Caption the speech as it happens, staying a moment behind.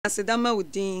Asedama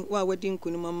udin wa wedding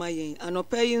kunu mama yen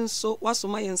anopa yin so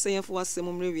wasoma yen sen fo asem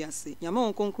mrewi ase nyama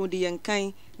won konkro de yen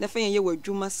kan na fa yen ye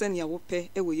wadwuma sen ya wo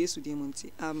pe e wo Yesu de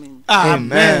munti amen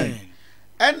amen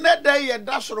enne da ye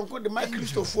da soronko de ma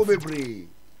Christopher bebre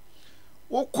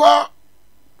wo ko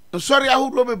nsori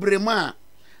ahudo bebre ma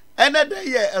enne da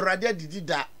ye Awurade didi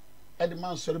da e de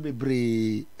ma nsori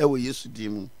bebre e wo Yesu de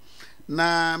mu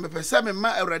na me pese me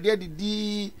ma Awurade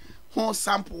didi ho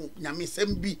sample nyame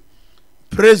sem bi.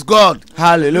 Praise God.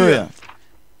 Hallelujah.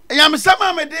 Yam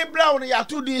sama me de brown ya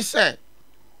to din say,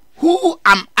 who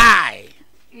am I?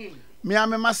 Me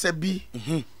am masabi.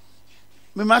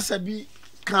 Me masabi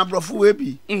kan brofo we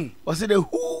bi. O say the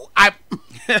who I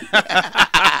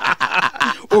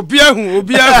Obiahu.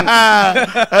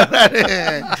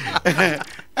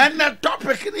 And the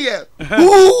topic here,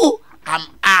 who am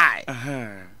I?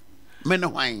 Me no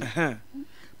wine.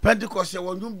 Pentecost you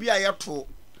won bi ayato.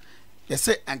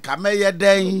 Say enka me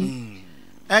yeden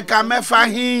enka me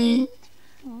fahin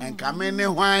enka me ne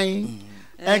hwan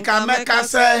enka me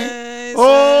kase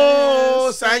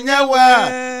oh sanyewa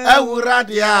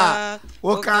Awurade a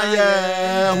wo kan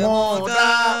ye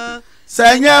hoda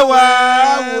sanyewa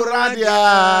Awurade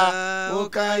a wo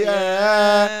kan ye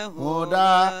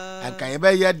hoda enka ye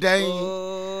be yeden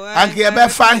enka ye be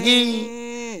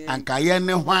fahin enka ye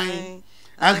ne hwan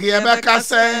enka ye be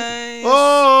kase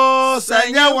oh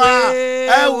sanyawa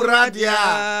Awurade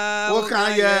a wo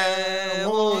kan ye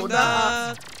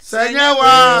hoda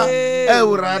sanyawa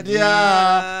Awurade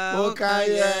a wo kan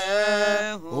ye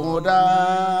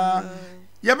hoda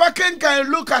ye ba kenkan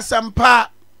Luke asempa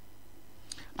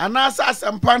anasa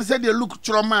asempa se de Luke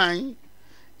chroman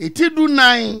etidu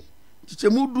 9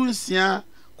 chichemu du nsia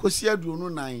kosi aduonu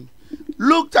 9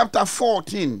 Luke chapter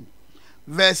 14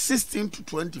 verse 16 to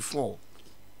 24.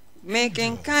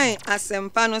 Making kind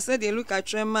asempa no se de Luka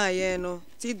trema ye no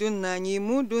ti dun na nyi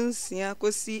mu dun sia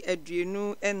kosi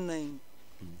aduenu enan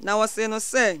na wo se no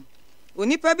se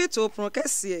onipa bi to pron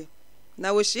kese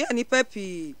na wo hia nipa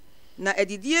pi na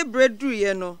adidie breduru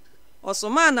ye no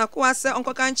osoma na ko ase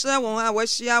onkoka nkyere won a wo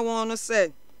hia won no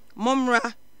se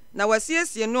momra na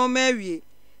wasiesie no mawie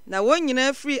na won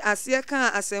nyina free ase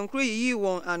kan asenkro yi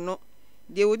won ano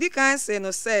de odi kan se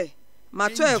no se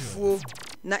mato afuo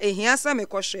na ehia sa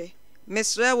mekohwe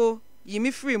mesrewo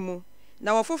yimi free mu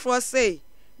na wofoforo sei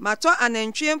mato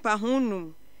anantwie mpa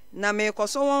honum na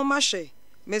mekoso won mahwe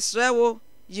mesrewo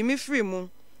yimi free mu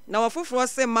na wofoforo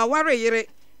sei maware yere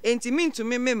entimi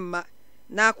ntumi memma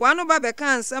na akwa no ba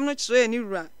beka ansam no kire ni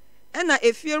wura na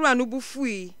efiewura no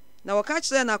bufui na woka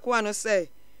kire na akwa no sei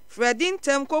Fredin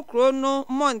tem kokro no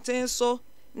monten so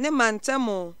ne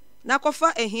mantemo na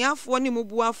kofa ehiafo ne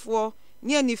mubuafo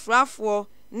ne anifrafo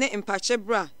ne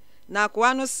mpachebra na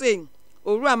akwa no sei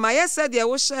owura maye said ye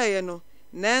wo hye no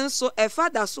nanso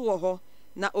efada so wo ho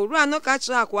na owura no ka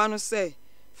kire akwa no sei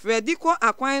Fredi ko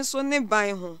akwan so ne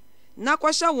ban ho na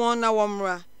kwahya won na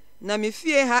womra na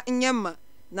mefie ha nyema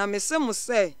na mesemu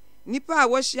sei nipa a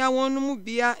wahia won no mu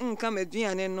bia nka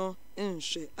maduane no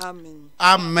nhwe amen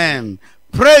amen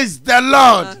praise the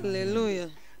Lord hallelujah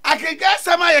I can get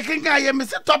some I can get me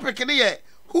topic here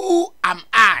who am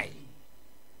I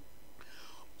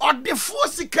or the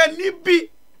force can be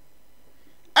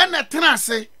and a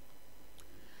tenase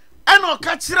and or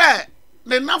catch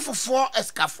the number 4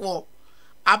 escafo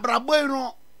abrabo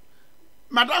no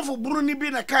madam for Bruni be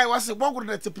na kai was a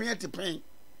bogu to pay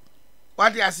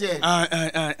what you say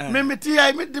me ti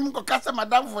I meet them ko kasa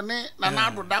madam for ne na na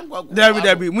do dan go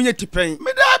there be munye tipen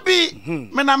me da bi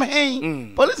me nam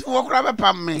hen police for kra be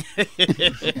pam me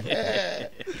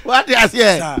what you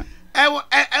say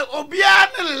obia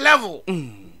na level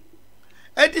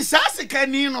e di sase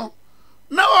kanino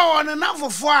na wa na na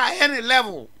for any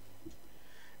level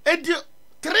e di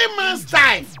 3 months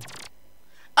time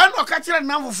and o ka kire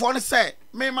na for say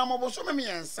me mama bo so me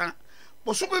yansa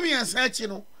achi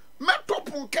no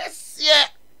metopon kese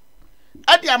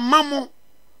ade amamo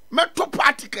metop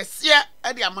party kese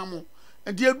ade amamo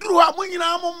ade aduru ha mo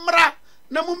nyina mo mra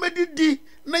na mo medidi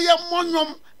na ye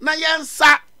monyom na ye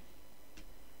nsa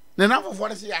na na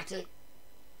fofo se yate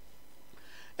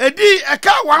edi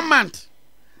eka 1 month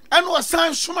and was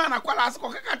san shuma na kwala as ko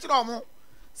kaka kire omo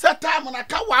set time na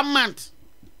ka 1 month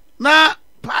na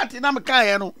party na me kan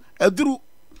ye no aduru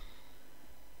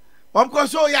wamko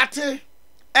so yate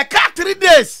eka 3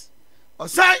 days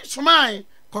osai shumai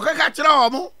ko kaka kire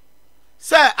omo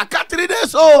say aka 3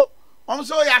 days so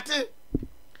yate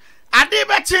ade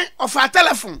bechi of a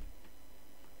telephone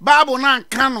babu na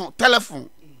kano telephone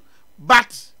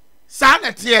but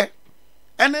sanete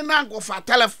ene na go for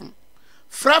telephone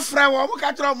fra wo mo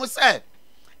ka kire omo say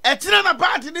etire na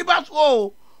party ni ba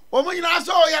so o mo nyina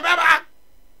so ye baba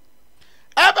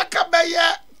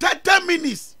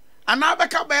minutes and now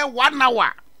beka be 1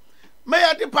 hour me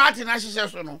ya di party na hihye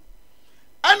so no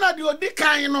ana de odi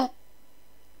kan no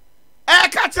e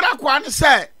ka tira kwa ne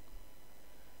se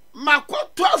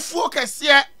makoto afuo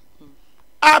kese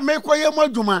a me koye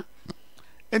modwuma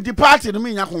enti party no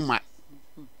me nya koma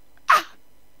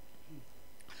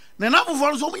na na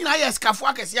fofo so me nya yes kafo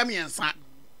akese me ensa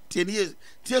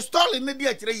tie stall ne di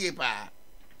akire ye pa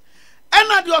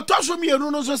ana de otoso me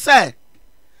enu no so se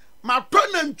mato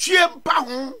na ntwie mpa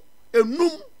ho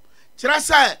enum kire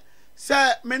se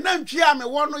me na ntwie a me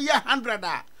wo no ye 100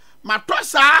 a mato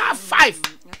saa 5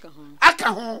 aka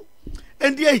ho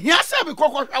endi ehia se be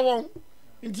kokoswa won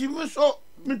ndi mu so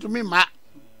mitumi ma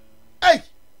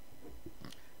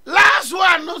last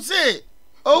one no say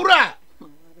owura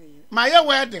my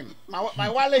wedding my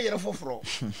wale yere foforo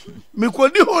me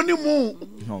kodi honi mu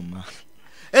no ma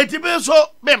etibe so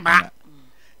be ma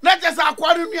na jesa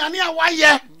akwari nuane a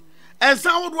waye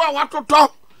ensan wodo a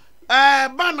watoto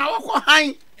ba na wako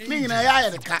han ni nyina ya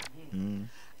yere ka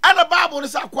ana bible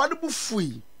say akwari bu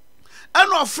fui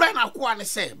ana ofre na akwa ne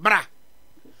say bra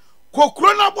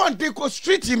kokro na bonte ko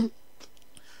street him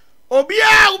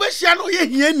obia ubehia no ye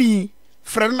hiani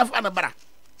frɛ na fa na bra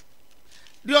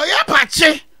de oya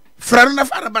pache frɛ na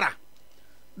fa na bra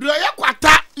de oya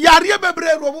kwata yare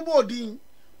bebre ro bobo odin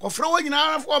ko frɛ wo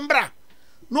nyina na fo mbra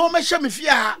no me hye me fie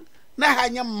ha na ha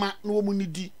nyamma na wo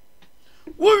munidi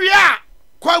wo wi a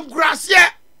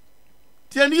konkurase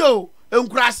tiani o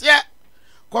enkurase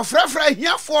ko frɛ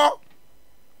hiafo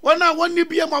wona woni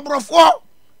bie mabrofo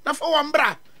na fa wo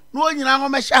mbra no nyina ngo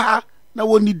me hye ha na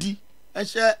wonidi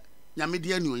ehye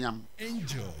nyamedi ani onyam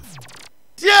angel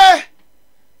tie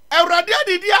Ewrade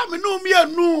didi amenu mi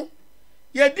anu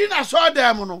ye di na so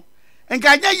dem no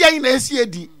enka nya yen na esi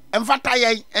edi emfata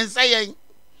yen ensa yen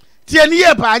tie ni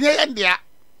ye pa anya yen dia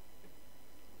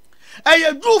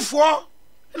eye dufo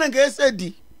na nga esi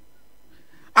di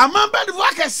amamba de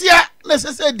vakase na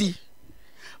esi di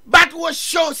but wo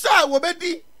show say wo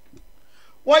bedi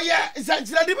wo ye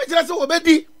zanchira di be kira say wo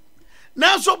bedi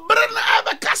na so bre na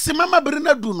abekase mama bre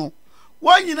na du no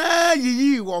wo nyina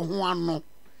yiyi wo ho ano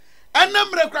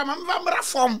enamre kra mamva mra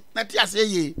form na ti ase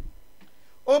ye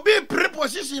obi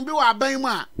preposition bi wa ban mu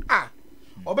a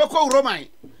obekọ Roman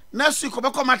next week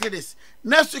obekọ Methodist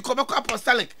next week obekọ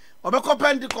Apostolic obekọ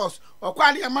Pentecost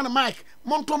okwali amana Mike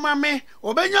monto mame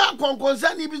obenya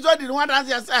konkonsa ni bi zo di no dance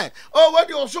ya say oh we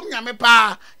di osum nyame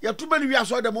pa ya tuba ni wi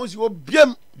aso da mo si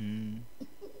obiem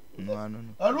no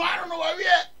wa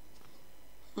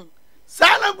wie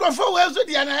sana grofo we zo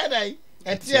di na hedai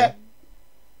etie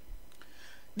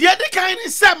dia de kan ni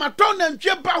se maton na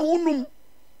ntwe pa honum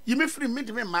yimi firi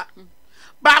mitime ma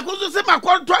ba ko so se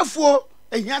makonto afuo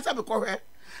ehia se be kohwe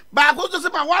ba ko so se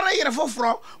ma wara yere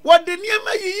foforo wo de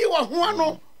niema yiyi wo ho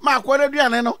ano ma ko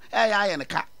aduane no ya ye ne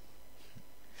ka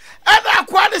ada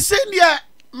kwa de se dia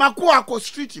mako akọ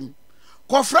street im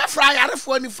ko frafra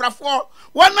yarefo ni frafo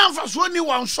wona mfaso ni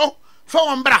wonso fa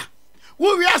won bra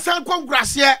wo wi asan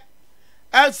kongrase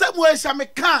samu esha me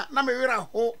kan na me wira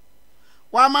ho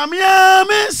wa mamia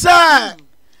me sa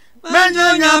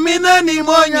menyo nyamina ni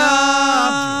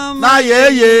monya na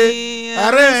yeye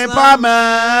are pa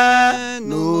me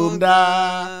nunda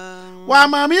wa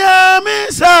mamia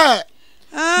me sa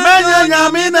menyo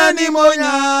nyamina ni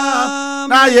monya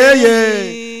na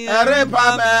yeye are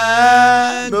pa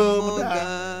me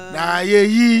nunda na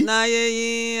yeyi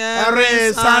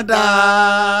are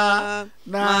sada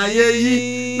na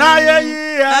yeyi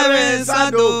are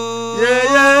sado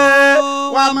yeye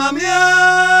wa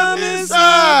mamia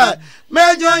misa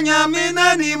mejo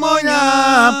nyamina ni monya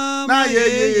na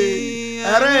yeye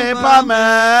are pa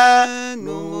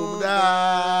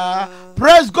nuda.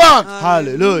 Praise God.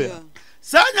 Hallelujah.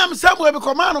 Sanyam Samuel be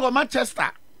command of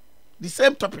Manchester, the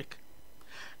same topic.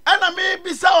 And I may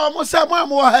be so Samuel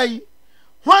Mohai.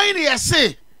 Why do you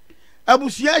say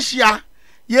Abusia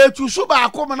ye to suba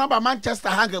akoma na ba Manchester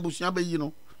hanga abusia be yi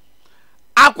no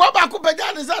akwa ba ko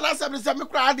pega ne za la se me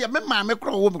kra de me ma me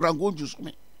kra wo me kra go juso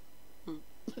me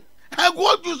ha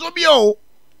go juso bi o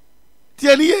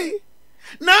tieni ye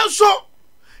na so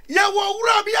ye wo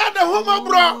wura bi ada ho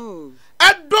mabro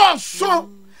adoso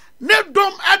ne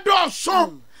dom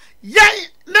adoso ye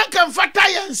na kan fata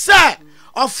yen se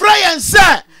ofra yen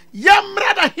se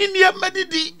yamra da hinie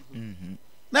medidi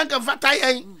na kan fata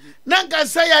yen nanka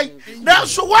say na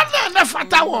so wana na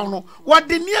fata won no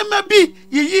wode niema bi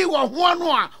yiyi wo ho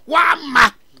no a wa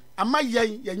ama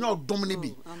yen yenyo odom ne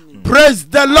bi. Praise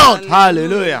the Lord.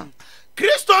 Hallelujah.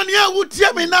 Christian ya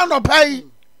wutie me na no pai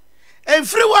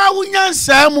enfri wa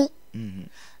wunyansa mu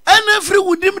ena enfri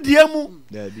wudim die mu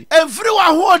enfri wa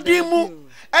ho odin mu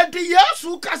enti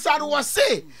Yesu kasaro wo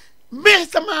se me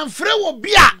some man free will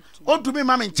be to me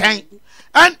mama chain.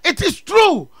 And it is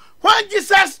true. When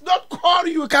Jesus don't call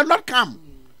you, you cannot come.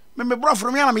 Me bro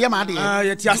from here, I'm Praise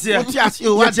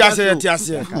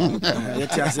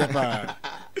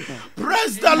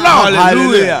the Lord.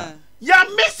 Hallelujah. Ya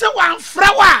miss one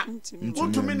flower.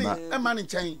 Go to me a man in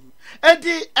chain.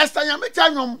 Edi Esther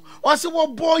Yamichanum or so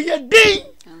boy ye ding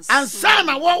and son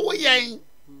a war we yen.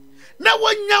 Na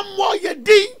one yam war ye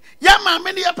ding, yama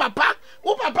many a papa,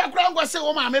 who papa grand was say,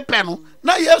 oh, mammy penal.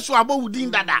 Na yes, so about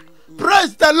ding dada.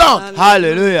 Praise the Lord.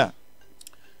 Hallelujah.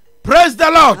 Praise the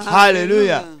Lord.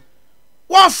 Hallelujah.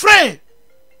 What free?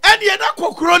 And ye not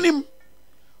cocronim.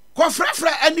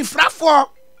 Quafra and the frafor.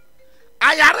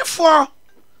 I are for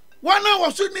 1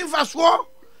 hour shooting fast war.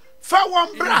 For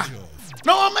one bra.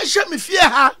 No one may show me fear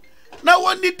her. No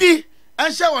one need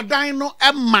and show dino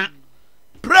Emma.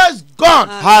 Praise God.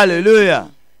 Hallelujah.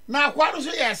 Now, what is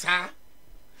yes, sir?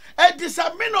 A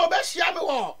disamino best yammy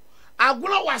war. I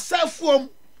will was self form.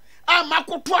 I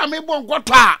mako to me bon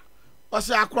gota. Was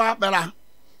a crab bella.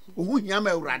 Who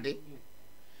yammer ready?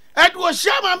 It was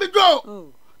Shama me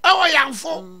go. Our young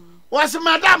folk was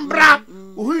Madame Bra.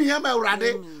 Who yammer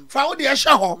ready? For the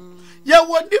show. Ye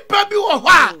would dip be or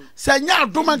wha. Sanya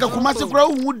Domanga Kumasi grow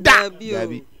would die. Ye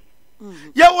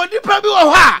would dip be or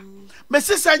wha.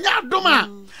 Mrs. Sanya Doma.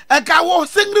 A cow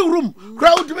single room.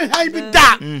 Crowd behind me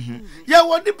da. Ye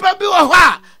would dip be or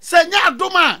wha. Sanya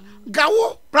Doma.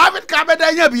 Gawo private cabin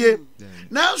yabi.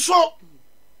 Now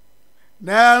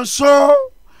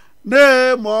so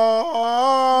ne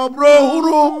mo bro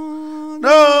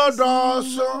no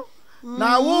doso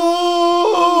na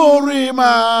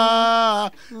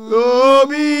urima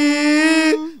obi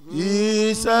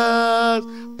Jesus.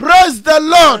 Praise the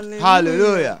Lord.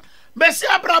 Hallelujah. Messi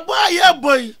abrabo aye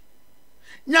boy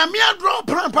nyame adro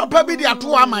pran papa bi di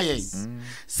ato amaye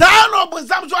sa no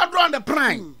bonsam so adro on the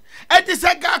pran. It is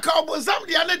a gaka obozam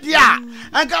di ane dia.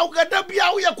 Anga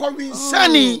ugadabia uye kwa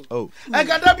winsani.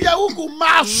 Anga dabia ugu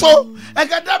maso.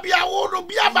 Anga dabia uru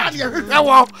biya badi ya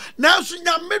kikawa. Na usu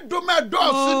nyame dume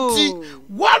dosu ti.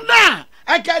 Wana.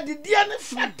 Anga di dia ni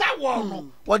fata wano.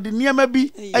 Wadi niyeme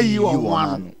bi ayi wa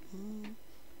wano.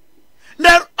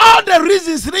 Then all the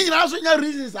reasons. Rinjina usu nya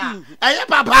reasons are. Aye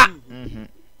papa.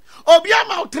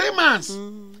 Obiama 3 months.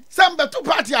 Sambe tu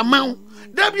party amount.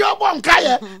 Debi obom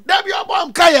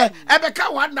kaye ebeka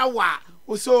wanda wa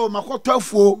so makoto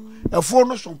afuo efo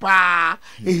no sompa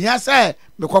ehia se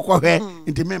me kokkohwe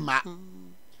ntime ma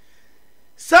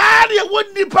sare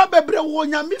woni pa bebre wo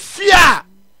nyame fia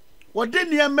wode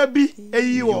niam bi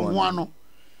eyi wo ho ano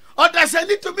oda se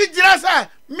ni to bi gira se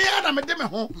me ana me de me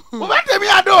ho wo bete me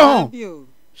ado ho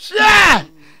share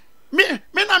me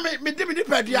na me de me di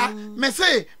padua me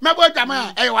se me bo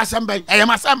dama e wasam ban e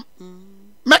yamasam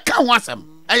meka ho asem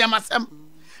ayamasem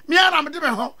me ara me de me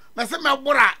ho me se me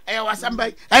bora ayawasem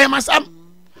bai ayamasem.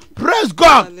 Praise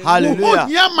God. Hallelujah.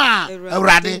 Nyama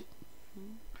awrade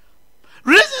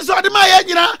reasons of the my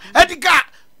nyina edika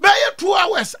be 2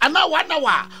 hours ana 1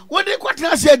 hour we dey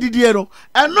kwatena se adidie no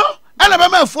eno ele be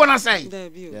ma fuo na say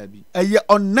aye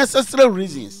unnecessary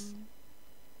reasons.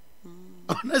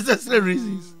 Unnecessary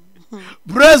reasons.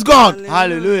 Praise God.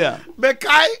 Hallelujah. Be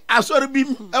kai asori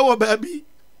bim e wo baabi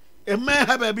e man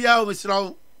ha baby a o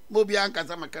misraw mo bia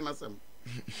nkasa makana sam.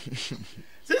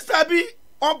 Sister bi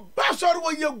obasor wo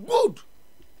ye good.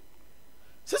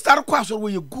 Sister ko asor wo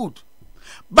ye good.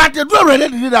 But the do already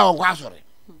did that on kwasor.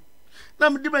 Na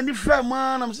me di mani fa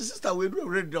ma na me sister we do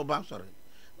already do obasor.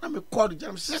 Na me call the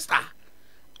jam sister.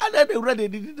 And they already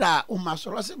did that o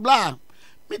masor say bla.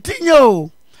 Me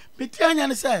tinyo. Me tianya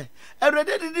ne say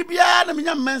already did bia na me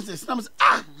nya menses na me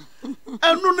ah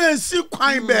enu na esi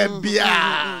kwan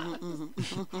bebia.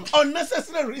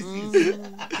 Unnecessary reasons.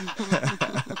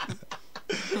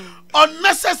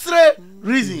 Unnecessary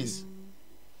reasons.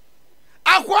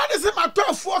 Akwa de se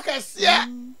matofo kese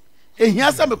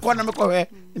ehia se me kona me kohwe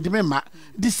ndi me ma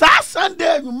di sa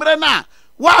Sunday numre na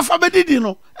wa fa bedidi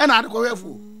no e na ade kohwe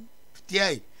fu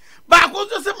tie ba ko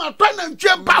se matona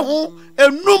ntwempa ho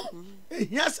enum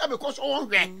ehia se me ko so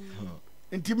wonhwe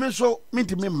ntimi so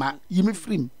mentimi ma yimi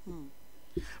frim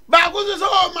ba ko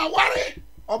so ma ware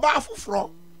oba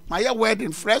afoforo ma ye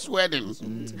wedding fresh weddings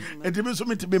ntimi so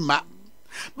mentimi ma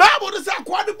Bible dey say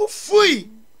akwade bu fui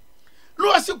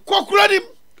no asi kokuradim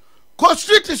ko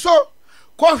street so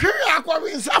ko hwe akwa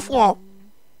winsafo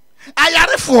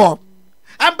ayarefo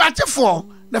ambatefo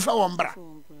na fa wombra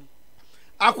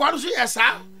akwado so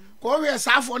yesa ko we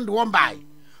safo ndi wombai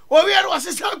o we no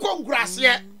asisa ko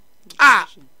nkurase ah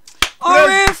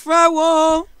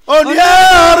Orifrawo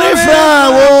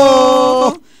Orifrawo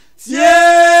Sie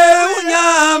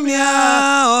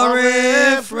unyamia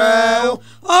Orifrawo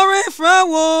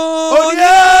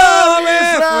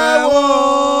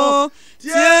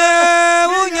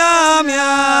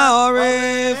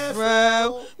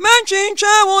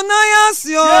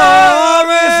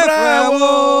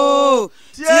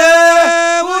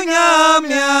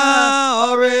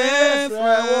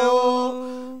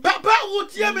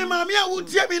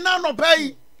wotie me na no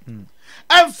pay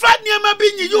ɛmfa nneɛma bi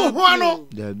nyi you ho ano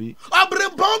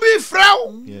ɔbrempɔn bi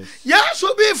frɛw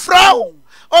yɛso bi frɛw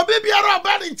obi biara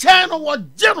ɔba ne nkyɛn no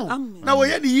wɔgye no na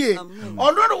wɔyɛ ne yie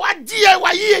ɔno no wagye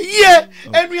yie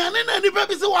anuane na nipa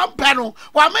bi sɛ wɔmpɛ no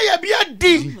wɔama yɛ bi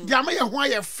adi de ama yɛ ho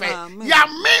ayɛ fɛ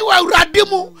yɛame wɔ awurade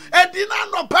mu ɛdi na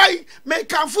anɔpa yi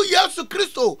mekamfo yesu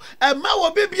kristo ɛma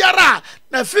wɔ bi biara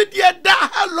na fidie da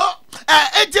hello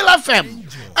Angel FM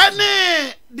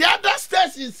ɛne the other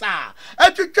stations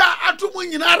atwitwa atomu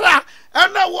nyinara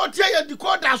ɛna wɔtie yɛ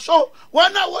decoder so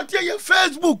wɔna wɔtie yɛ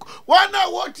Facebook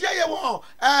wɔna wɔtie yɛ wɔ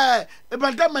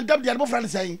mandam de bofra ne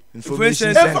sɛn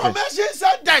information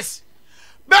centers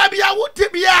baby a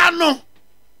wote bia no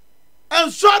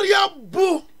ensɔre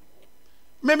abu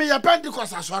meme yɛ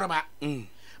Pentecost asɔre ba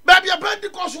baby a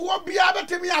Pentecost wɔ bia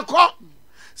betemi akɔ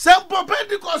sempo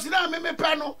Pentecost na meme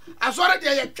pɛ no asɔre de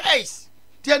yɛ twice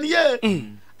tianie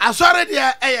asɔre de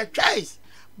yɛ twice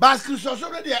bas Christos so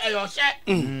de yɛ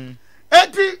ɔhyɛ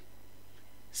eti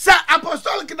sa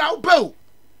apostolic na upel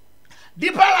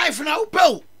deeper life na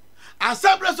upel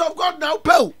Assemblies of God na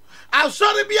upel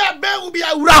asɔre bi aben bi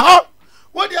awura ho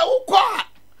wo de wo kɔ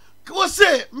wo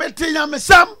se metinya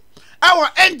mesam our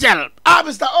angel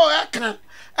Mr. Eka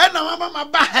ɛna mama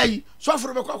ba hai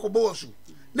sɔforo be kɔ bɔ su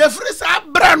na firi sa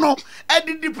bra no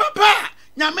edidi papa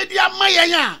nyame de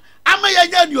amayanya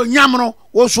ni onyam no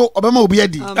wo so obema obi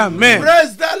adi amen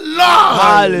praise the Lord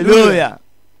hallelujah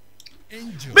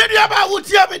media ba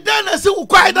wutia me dan na se wo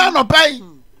kwai dan no pai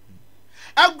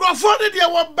agrofo de de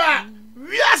wo ba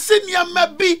wiase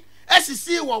niam bi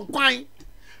asisi won kwan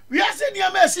wiase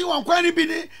niam asisi won kwan ni bi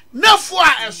ni nafo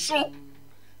a eso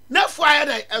nafo a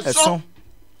yede eso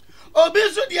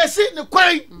obi so de asi ne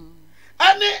kwan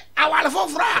ane awale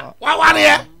fofra wa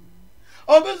ware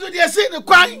obi so de asi ne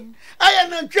kwan aye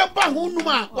na ntwe ba ho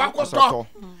numa wakoto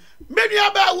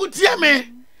media ba wutia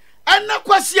me ana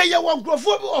kwasie ye won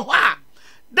grofo bi wo ho a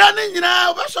dan nyina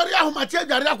obesori ahomate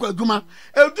adware akwa adwuma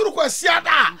eduru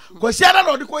kwasiada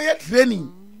na odi ko ye training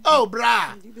oh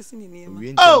bra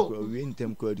we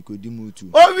ntem ko adi ko di mutu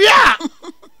oh wia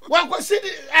wa kwasidi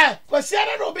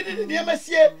kwasiada na obi di ne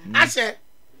masie ahye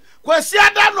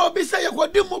kwasiada na obi se ye ko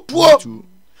di mutuo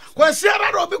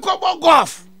kwasiada na obi ko bo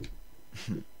golf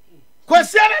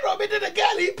kwasiada na obi di the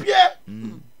girl ipie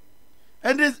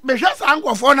and this measures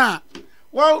angofo na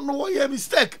well no you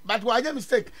mistake but why you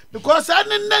mistake because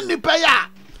any nipa ya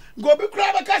go be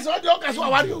cry because what you can so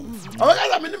aware you o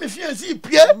ga me me fiancé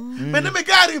pie me me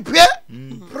gari pie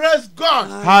praise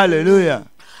God hallelujah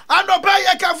and oba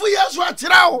ye kafu yesu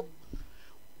atira o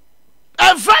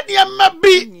enfani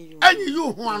mabi anyi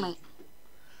you ho ano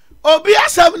obi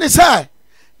asem ne say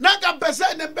na ga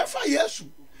pese ne befa yesu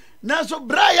na so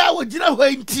bra ya wo gina ho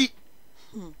enti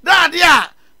da dia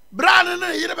bra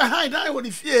ne yire behind na wo di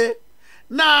fie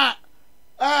na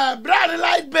brand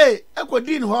light bay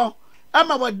ekodin ho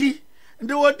ama wadi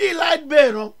ndi wodi light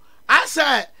bay no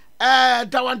asa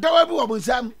tawantawa bi wo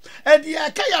bunsam edi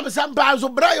akaya busam ba so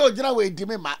bra yo gira we di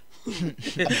me ma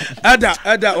ada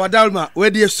wadalma we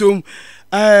di som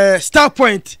Star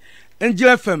Point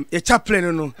Angel FM e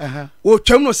chaplain no wo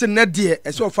twam no se na de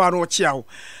e so fa no wo chia wo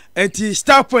enti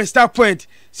Star Point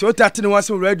so otate ne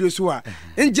waso radio so a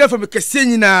Angel FM kese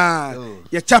nyina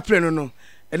ye chaplain no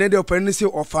and then the open say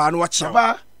of an watch.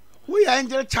 We are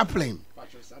angel chaplain.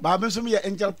 But I'm me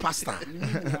angel pastor.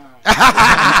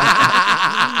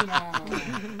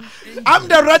 I'm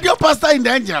the radio pastor in the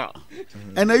angel.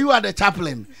 And you are the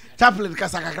chaplain. Chaplain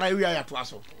Kasakakra we are to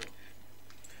us.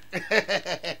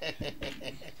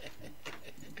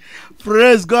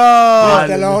 Praise God.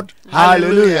 The Lord.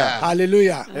 Hallelujah.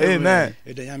 Hallelujah. Amen.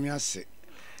 Edayamiase.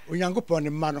 Onyankopon ne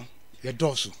ma no ye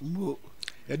doso.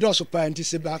 The doors of Panty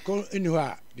Sebacco in you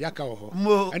are the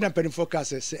Akaho, and a penny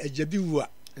focus as a Jabiwa,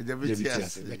 that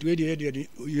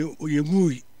we you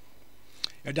movie.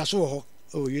 And that's all.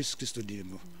 Oh, yes, Christo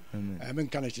Demo. I'm in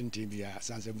Canadian TV,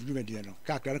 Sans of Blumediano,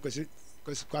 Kakra,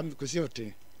 because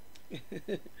Cosiote.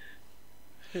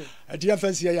 A dear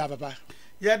fancy, ya, papa.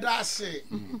 Yeah, that's it.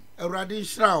 A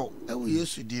radish shroud. Oh,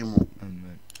 yes, Demo.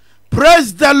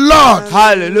 Praise the Lord.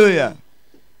 Hallelujah.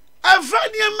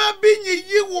 Afani ma binyi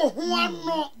yi wo ho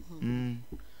ano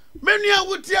menu a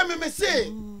wotia me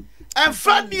say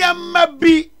afani ma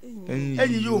bi enyi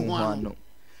yi ho ano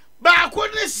ba ko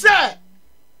ne se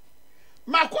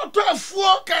makoto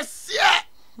afuo kase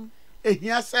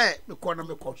ehia se me ko na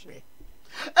me ko hwe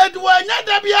edu anya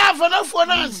da bia afanafo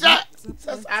na nsa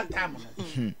se santam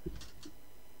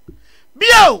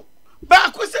bio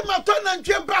ba ko se mato na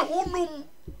ntwe ba honum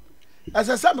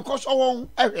asasa me ko so won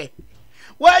ehwe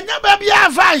wanya ba bia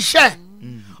afa hye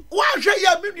wa hwe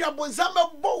ya menua bonsam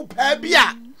bo pa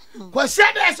bia Kwasi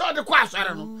da so de kwa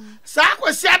asore no sa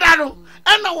kwasi da no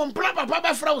na wo mpla papa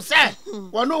be fra wo se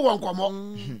wono wo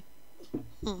nkomo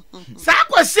sa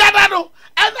kwasi da no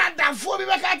na dafo bi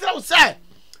be ka tra wo se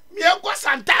mi enko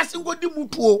santase ngodi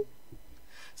mutuo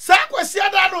sa kwasi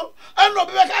da no na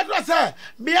bi be ka tra se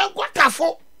mi enko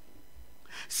tafo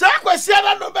sa kwasi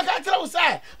da no be ka tra wo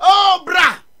se oh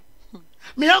bra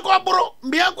mi enko bro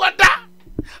mi enko da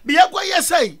mi enko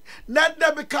yesai na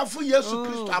da be ka fu Yesu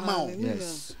Kristo ama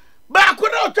Yes. Ba ko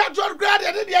na otwa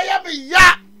grade de dia ya be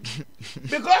ya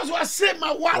because we say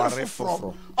my wife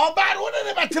from oba ro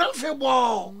ne be transfer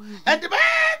bo and be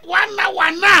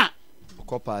one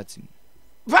Ko party.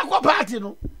 va ko party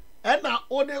no and na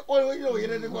o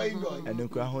yere ne ko enjoy Eno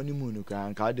ko honeymoon ko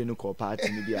an ka de no ko party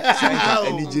ni bia. Sanka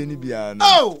eni je ni bia no.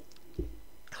 oh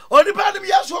oni pa de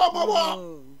bia so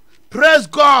bobo praise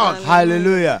God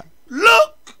Hallelujah.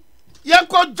 look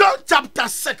yanko John chapter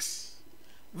 6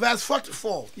 verse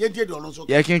 44 ye die do no so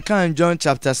You can count John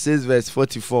chapter 6 verse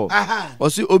 44. aha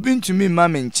Osi obi ntumi ma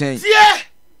me nchen. tie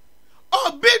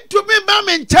obi to me ma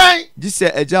me nkyɛn Dise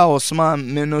eja osma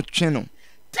me no twe no.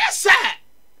 tese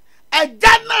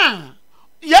agana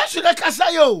Yesu de kasa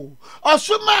yo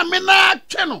osuma me na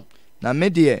twe no Na me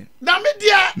de na me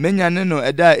dia menya ne no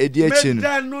eda edi achi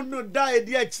no. me no da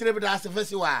edi akire be da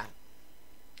asefesi wa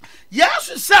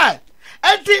Yesu said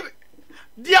enti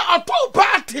dia auto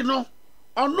party no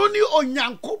ono ni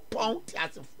onyankopon ti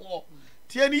asefo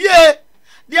tie ni ye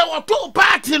dia auto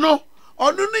party no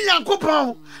ono ni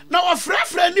nyankopon na wo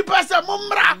frefre nipa se mo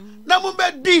mra na mo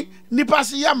bedi nipa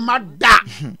se ya mada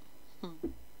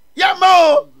ya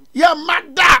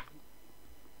mada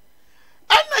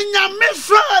ana nyame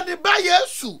fra de ba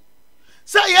Yesu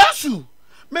sa Yesu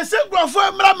me se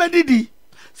grofo mra medidi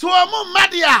so mo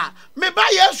madia me ba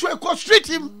Yesu e ko street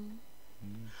him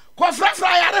ko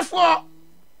frefra yarefo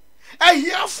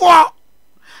ahiafo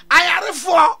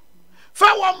ayarefo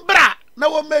fa wo mbra na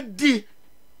wo medi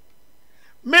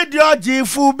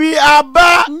ojifu bi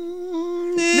aba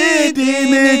nidi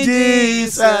mi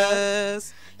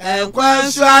Jesus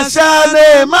enkwansu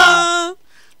asane ma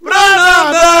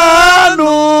brana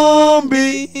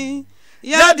banumbi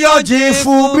yedi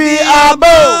ojifu bi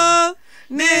aba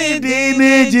nidi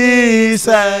mi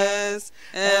Jesus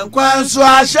enkwansu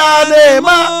asane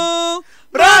ma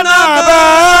brana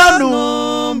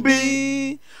banumbi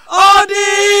odi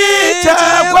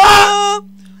tekwa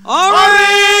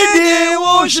oridi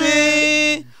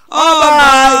wushi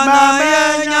oba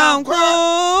mame nyanko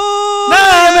na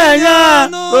menya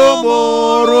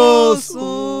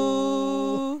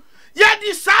romoroso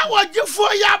yedi sawo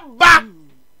gifo ya ba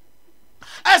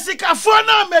esikafo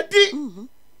na medi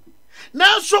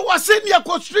na so wasenia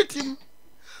ko street him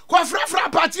ko frafra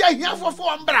party ahiafofo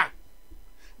ombra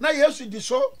na Yesu di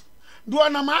so do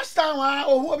na master wa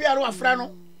ohu obi aro afra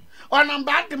no onam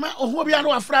badema ohu obi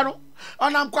aro afra no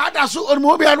onam kwada so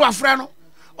ohu obi aro afra no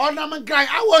onam gran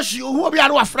awoshi ohu obi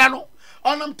aro afra no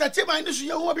onam tati man ni so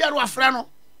ohu obi aro afra no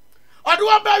odo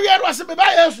wa ba wi aro ase be ba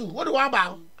Yesu wo de wa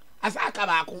ba asaka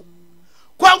ba ko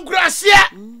kongrasia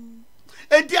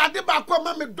edi ade ba ko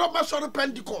ma me do ma so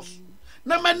Pentecost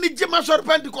na ma ni je ma so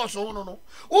Pentecost no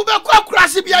wo be ko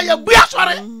akurase bia ya bua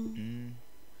sore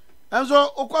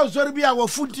enzo okwa zori bia wo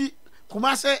futi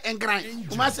kumase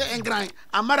engran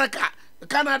America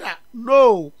Canada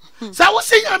no sa wo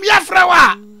sinyam ya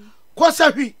frawa ko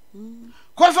sahwi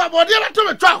ko fa bodi la to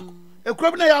metwa e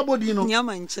kuro na ya bodi no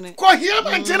Nyama nchene. ko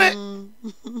hiama nchene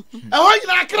e ho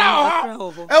nyina kra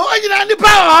ho e ho nyina nipa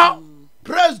ho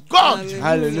praise God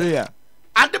Hallelujah.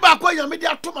 ade ba ko yam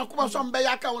dia to makoma so mbe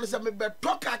ya ka won se me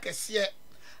beto ka kese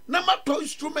na mato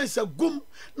instruments agum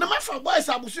na mafa boys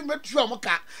abusu metu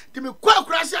omoka de me kwa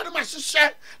akurase ade ma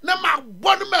hyehyɛ na ma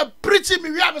bɔ ma preach me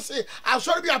wi abese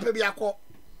asɔre bi apɛ bi akɔ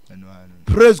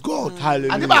praise God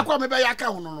Hallelujah. ade ba ko me be ya ka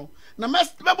hono no na me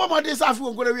bɔ mo de safi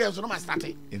won gora wi enso no ma start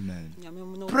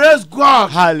Amen. praise God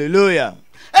Hallelujah.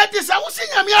 eti sa wo si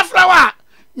nyame afra wa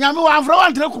nyame wa afra wa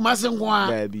ntre kumase nko a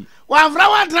Baby. wa afra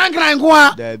wa ntre nkran nko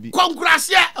a Dabi.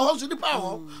 konkurase e ho so dipa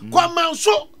ho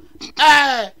komanso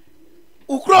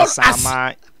ukro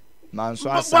Sama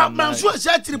manso asama. manso se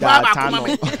tiri ba ba kuma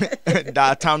me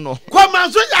Data no. ko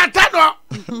manso ya ta do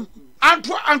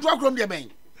anto akrom de ben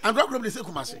anto akrom de se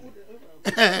kumase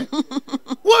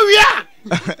wo wia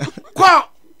ko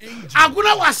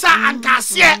aguna wasa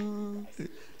ankase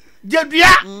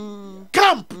jedua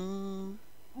camp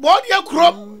body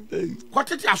akrom ko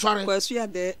tete asore Kwa esu ya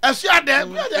de. esu ade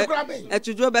bi de kra ben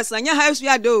Etujo besanya ha esu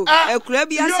ya de o. Ekura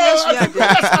bi ase esu ya de.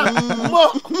 mo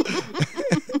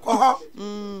ko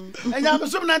enya me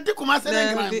so na nti kumase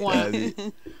ne nkran ko a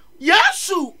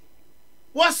Yesu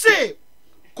wase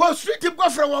ko street go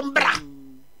fra won bra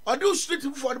ɔde street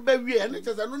for the baby and it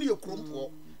is a no ne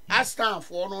krompo astan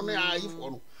for no ne ayi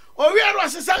for no o wi aro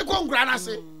asesa ko nkura na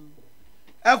se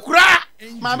ekura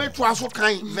ma me to aso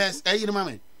kan verse ayi ne ma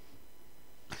me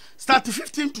start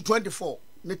 15 to 24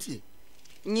 netie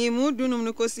nyimu dunum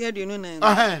no kosi aduonu nan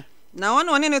na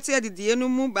wona one no te adidie no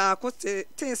mu ba ko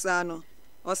te sa no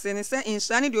o se ne se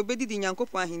insa ne de obedidi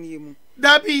Nyankopon ahenie mu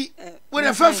dabi with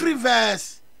a free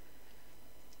verse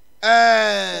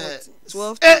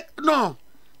 12 no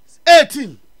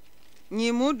 18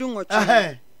 nyimu dungo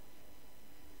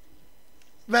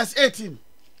verse 18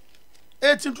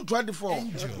 to 24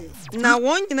 na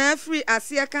won nyina free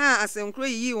asia kan asemkro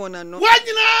yiyi wona no won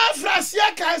nyina free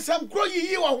asia kan asemkro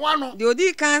yiyi wo ho no de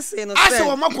odi kan se no ase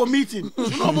wo mako meeting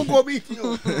no mo go meeting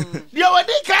de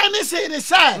odi kan ne se ne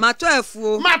sai mato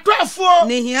afuo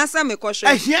ne hia sa mekɔhwɛ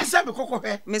ahia sa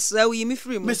mekɔkɔhwɛ mesra wo yimi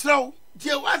free mu mesra wo de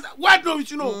what do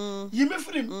you know yimi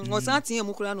free mu wo sa tie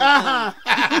mu kura no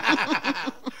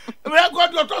we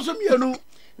god go to so mienu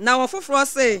na wofoforo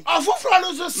se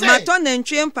no so se mato na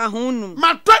ntwe mpa honum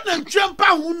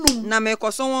na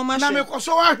mekoso won ma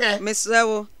hwe mesra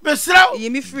wo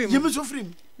yimi free mu yimi so free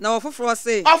mu na wofoforo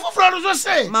se no so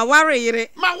se ma ware yire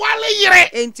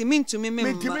entimi ntumi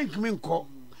ntumi nko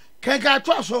kega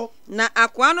to aso na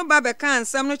akoa no ba be kan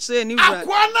nsam no kire ni wura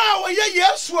akoa na wo ye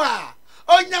Yesu a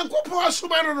Onyankopon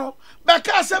asoma no be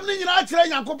ka asem ni nyina kire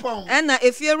Nyankopon na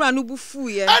efiewura no bufu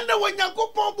ye na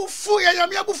Onyankopon bufu ye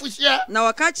yame abufuhie na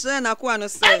waka kire na akoa no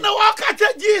se na waka te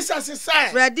Jesus se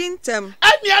Fredintem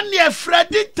ne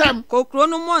Fredintem kokro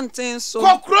no monten so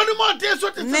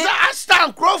te say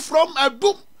astan crow from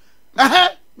adum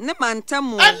ne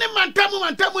mantamu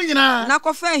nyina na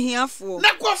kofa ahiafo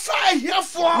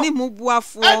ne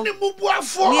mubuafo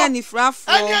ne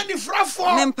anifrafo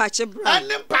ne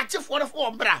mpachebra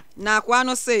for bra na akwa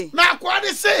no se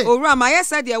owura ma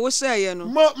yesa de wo hye no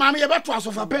ma me ye beto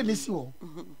asofa penisi wo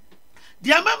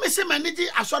de ama me se manigi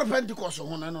asore Pentecost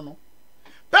ho no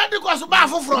Pentecost ba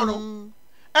afoforo no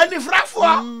anifrafo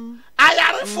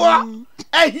ayarefo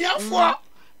ahiafo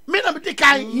me na me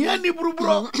kai hia ni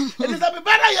buruburo it is a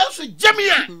bebara Yesu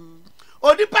jemia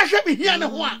odi pa hwe bi hia ne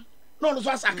ho a no no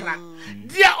so asakra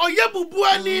dia oye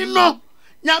bubuani no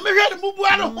nyame hwe de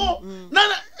bubuani ho na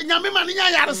nyame ma ne nya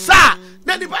yare sa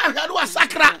na di ba hwe do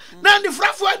asakra na ni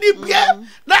frafo ani bie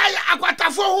na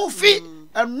akwatafo ho fi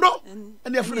no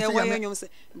and the free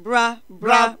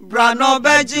bra no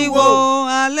bejiwo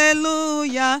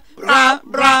hallelujah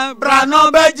bra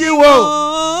no bejiwo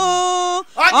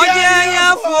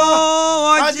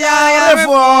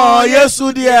ojeyafo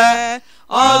Yesu die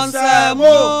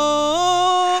onsemo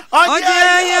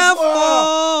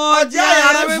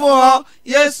ojeyafo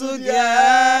Yesu die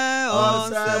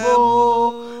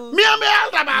onsemo mi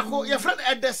alda ba ko your friend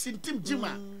Edesintim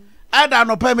Jima ada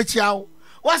no pa me chiawo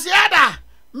was ada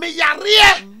me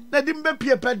yare na dimbe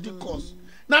pie Pentecost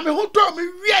na me hoto me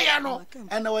wie ya no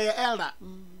and we elder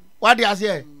what do you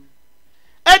say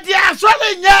edi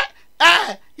asole nye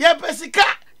ye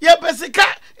pesika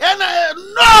ena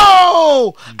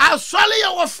no asole ye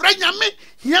wo fra nyame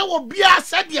hia wo bia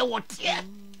sade wo tie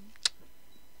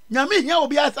nyame hia wo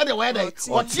bia sade wo dey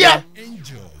wo tie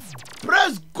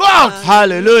praise God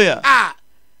hallelujah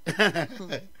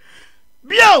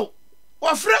bio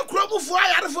wo fra kromufo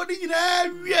ayarefo di nyina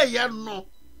wie ye no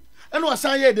ena wo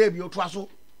san ye dey bio to aso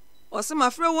o se ma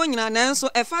fra wo nyina nanso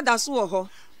e fada so wo ho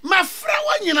ma fra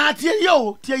wo nyina tie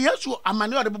yo tie Yesu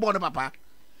amane o de bobo ne papa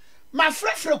ma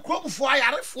fra kromufo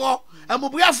ayarefo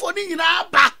amobuafo ni nyina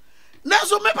ba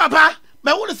nanso me papa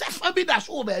me wo se fa bi da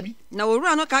so baabi na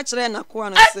wowura no ka kire na ko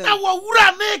anu se na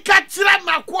wowura ne ka kire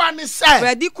na ko anu se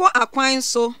Fredi ko akwan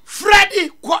so Fredi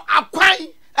ko akwan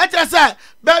etre se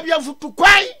baabi afutu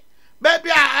kwan baabi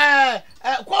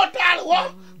quartal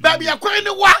wo baabi akwan ne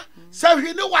wa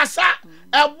sahwi ne wasa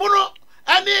ebunu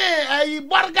ani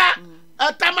iborga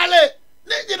tamale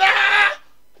ne jira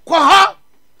ko ho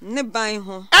ne ban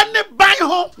ho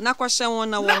na ko hye won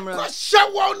na womra na ko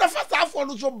hye won na fasafo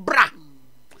no so bra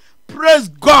praise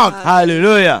God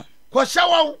hallelujah ko hye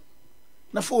won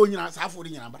na fo nyina safo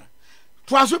nyina bra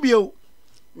to aso bio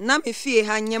na me fie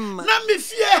ha nyemma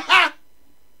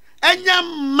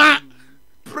enyamma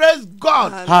praise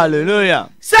God hallelujah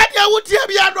said ya wutie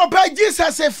bia do pa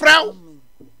Jesus e frau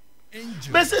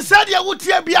Bese sadia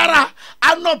wutie biara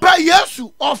anopa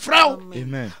Yesu ofrao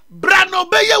amen bra no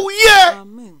be ye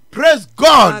wiye praise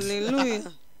God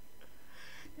hallelujah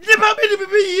nipa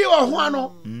bi yi wo ho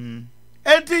ano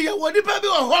enti ye wodi pa bi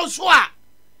wo ho so a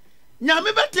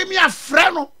nyame betemi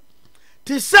afra no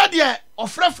ti sadia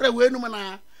ofrafra we enum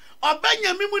na oba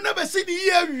nyame mu na bese di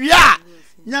ye wia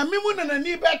nyame mu na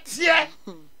nani betie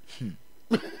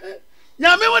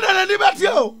nyame wo na ni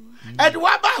betio e de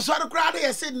wa ba so de kra de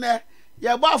yesi ne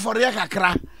ye bo afore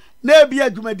kakra na bia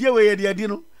adwumadie we ye de adi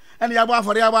no ene ya bo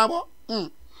afore ababo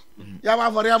ya bo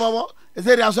afore ababo e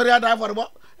se de asore ada afore bo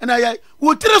ena ye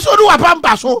wo tire so do wa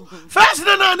pampa so first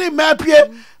na ni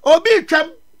mapie obi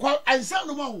twam ko ansa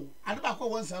no mo ade ba ko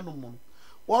wonsa no mo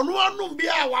wonu anum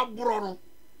bia wa boro no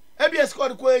e bia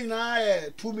score ko nyina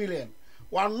 2 million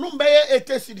wanu be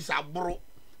 80 cities aboro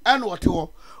ene wote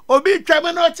ho obi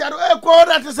twam na ocharo e ko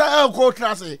that is e ko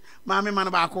trase maame man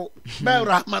ba ko be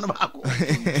ra man ba ko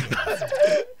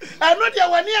anu dia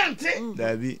wani ante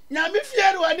dabi nyame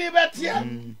fiere wani betia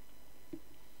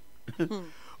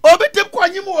obi tip ko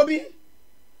anyim obi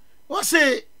wo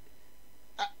se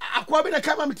akwa bi na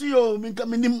kama mti yo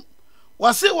minim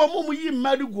wo se wo mum yi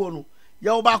mmadu go no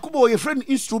ya wo ba ko bo ye friend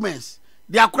instruments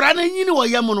de akora na nyini wo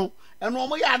yam no eno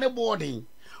mo ya ne boarding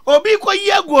obi ko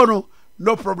yi ago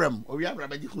no problem obi abra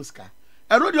ba ji huska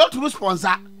eno de otu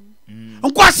sponsor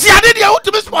nko sia de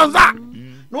otu sponsor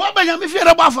no wa ba nyame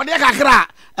fiere bo afode kakra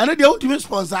eno de otu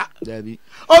sponsor dabi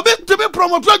obi to be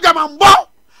promote jamambo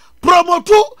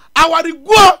promote awari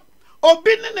go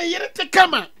obi ne yere te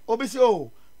kama obi se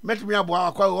o metumi abo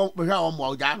akwa wo hwa wo mo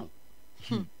oja no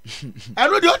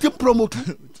eno de otu promote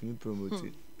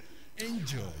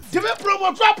Angel. Tibe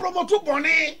promote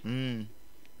boni.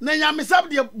 Na nyame sab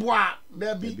de boa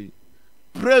baby.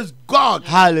 Praise God.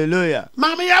 Hallelujah.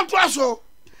 Mama ya to so.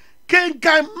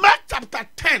 Kenkan Mark chapter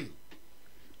 10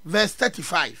 verse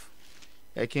 35.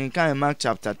 Kenkan Mark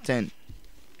chapter 10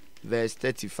 verse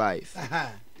 35.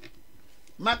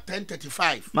 Mark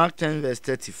 10:35. Mark 10 verse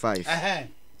 35.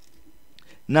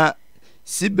 Na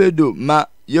Sibedo ma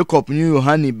Jacob ni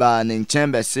Yohani ba ne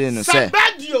nchen be se no se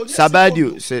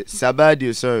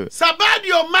Sabadio sorry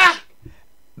Sabadio ma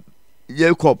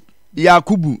Jacob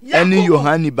Yakubu eni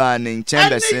Yohani ba ne nchen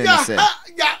be se no se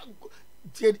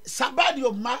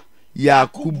Sabadio ma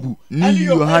Yakubu ni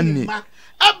Yohani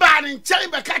aba ne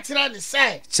nchen be ka kire ne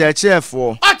se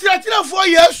chechefo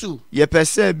Yesu ye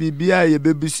pese bibia ye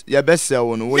bese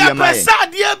wo no wo ye ma ye ye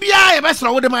pese de bia ye bese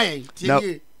wo de ma ye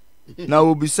na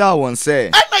obisa won say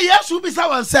na Yesu bisa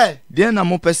won say de na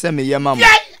mo pese me yema mo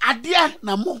ade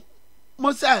na mo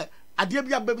say ade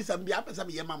bia babisa bia pese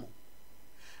me yema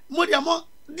mo de mo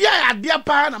de ade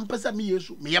pa na pese me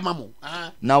Yesu me yema mo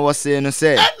na wo say no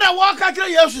say na wo ka kire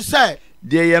Yesu say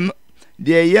de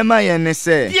yema ye ne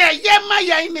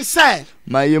say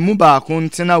ma ye mu ba ko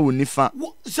ntena wo nifa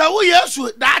so wo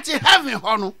Yesu that heaven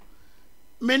ho no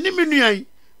me ni me nuan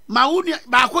ma wo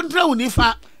ba ko ntena wo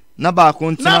nifa na ba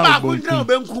ko ntena wo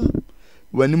benkum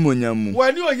wani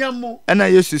monyamu ena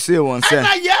Yesu say won say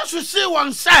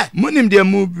munim de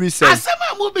mu bi say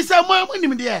asema mu bi say mo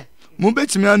munim de mu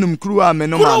betimi anum kruwa me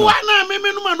no ma kruwa na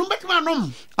me no ma no betimi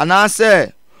anum ana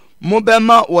say mo be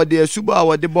ma wo de asubo a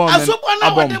wo de bon me asubo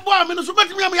na wo de bon me no so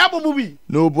betimi am ya bom mu bi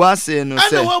no bu ase no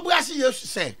say ana wo bu ase Yesu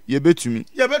say ye betumi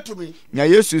nya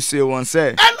Yesu say won say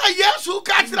ana Yesu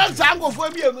ka tira zangofo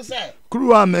bi enu say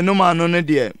kruwa me no ma no ne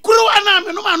de kruwa na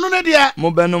me no ma no ne de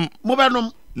mo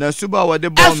benum na suba wode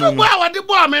bom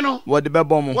no wode be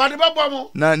bom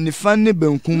na nifa ne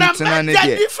benkum tena ne de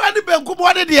na nifa ne benkum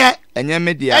wode de enye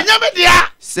me de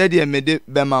se de me de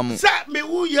be mamu se me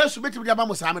wu Yesu betimi de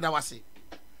mamu sa me da wase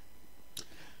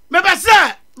me be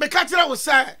se me ka tira wo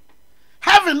se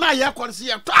heaven na ye kwonse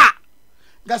ye to a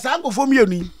ga sango fo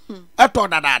mienu eto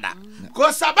dadada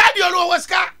ko Sabadio lo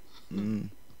waska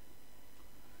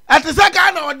atisa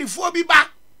ga na odi fo bi ba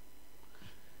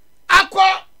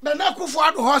akọ Nana Akufo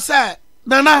Addo ho say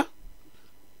nana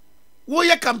wo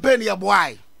ye campaign ye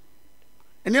boy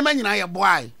ene ma nyina ye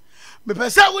boy me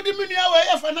pese wo di menua we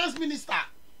ye finance minister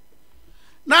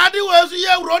na adi wo so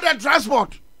ye road and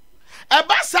transport e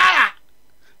ba saa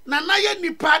nana ye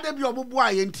nipa de bi obobo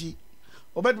aye nti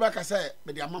obedua ka say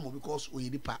me de amamo because o ye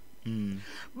nipa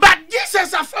but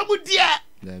Jesus afamu dia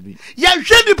ye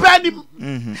hwe nipa ni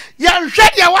ye hwe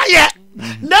dia wa ye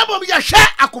na bom ye hwe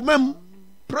akomam.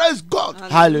 Praise God.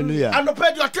 Hallelujah. And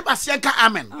pay your tip asienka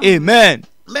amen. Amen.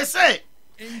 Me say,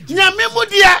 nyame mu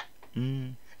dia.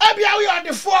 Ebia we are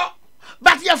the four,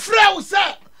 but your friend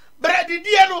say, bread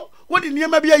dia no, what the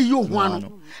niema bia you ho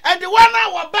ano. And the one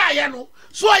hour buy no,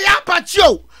 so ya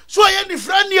patio, so ya ni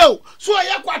friend yo, so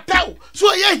ya kwatao,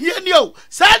 so ya hie ni yo.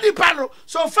 Say di pano,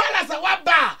 so far as a wa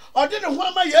ba, or the ho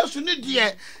ma Yesu ni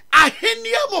die.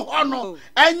 Ahenia mo hono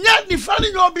enya ni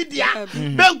fani nyobi dia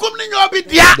benkum ni nyobi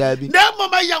dia na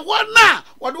mama ya wona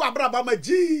wodo abraba ma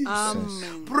Jesus.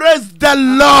 Amen. Praise the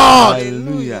Lord.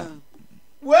 Hallelujah.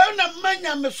 We na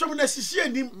manya me som na sisi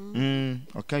anim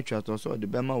okay twa so de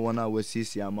bema wona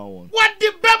wasisi ama won what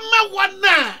the bema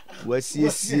wona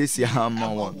wasisi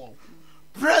ama won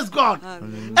Praise God.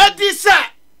 And this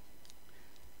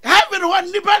heaven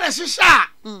one nipa na shisha.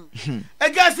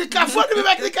 Against the California be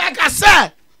back the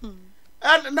say.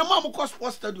 And na mom ko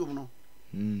sports stadium no.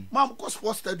 Mom ko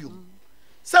sports stadium.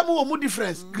 Some more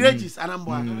difference. Grages and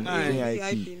ambo.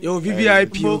 Yo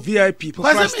VIP for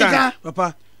first time.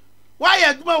 Papa. Why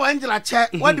you go Angela chair?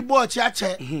 What the boy chair?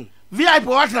 VIP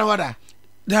what order?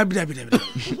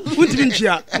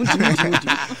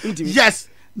 Yes.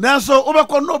 Now so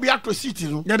obeko no be at city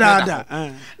no. Da.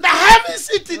 The heaven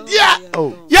city there.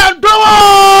 Oh. Ya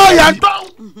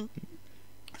don.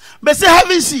 Me say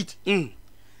heaven seat.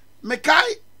 Me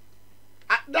kai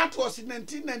that was in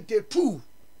 1992.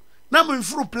 Now me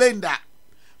through plane that.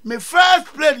 My first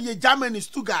plane in Germany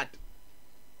Stuttgart.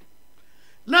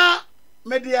 Now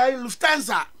me the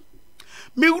Lufthansa.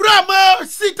 Me wura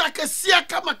seat akesia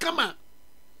kama.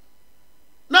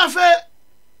 Now fe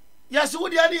yes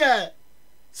what the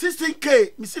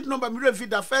 16K, me sit number me refi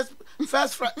the first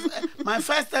my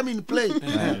first time in plane.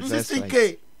 16K.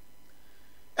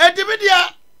 E di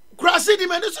media crossing di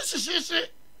me no shishi.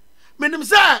 Me nim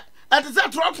say at the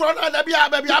tro na bia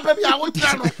wo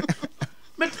tra no.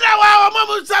 Me tra wa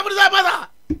mama say mother.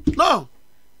 No.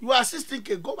 You are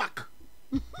 16K, go back.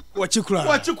 What you cry?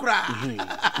 What?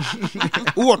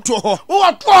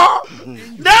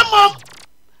 Them mom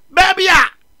baby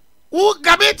who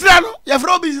gabitra no you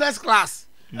from business class.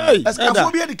 Hey,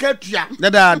 escafo bi educatua.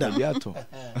 Da. Biato.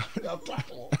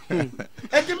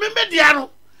 E di membe dia no.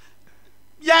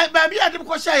 Ya baby adim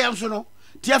ko share yam so no.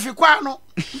 Ti afikwa no.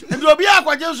 E di obi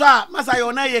akwaje so a masa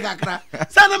yo na ye kakra.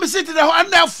 Say na me sit the ho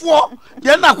na fo.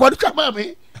 Ye na kwadu kama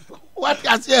me. What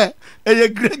you say? E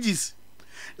grages.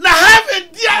 Na heaven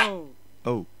dia.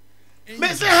 Oh. Me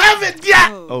say heaven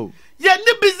dia. Oh. Ye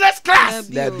ni business class.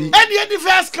 Debbie. And ye ni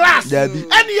first class. Debbie.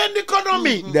 And ye ni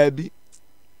economy. Debbie.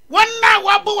 One na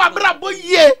wabra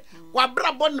ye.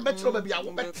 Wabra bo ne betro ba bia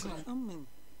wo bet. Amen.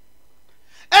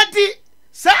 Enti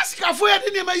saskafo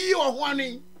ye ni ma yi wo ho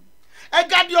ani. E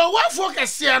gade o wafo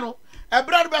kese no. E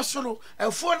bra be so no.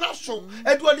 E fo na so.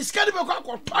 E do ni skadi be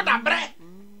kwa to da bre.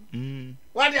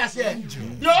 What you say?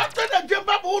 You want to jump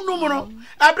up on no.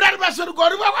 E bra be so go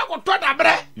ri kwa to da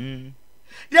bre.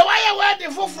 Ye why the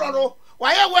foforo.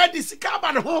 Why where the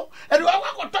sikaba no. E do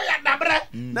kwa to ya da bre.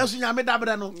 Na so nyame da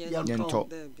bre no. Yento.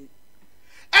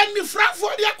 And the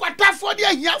Frankfurt dia kwata for dia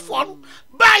hia for no.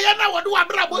 Ba ye na wo do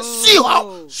abra bo si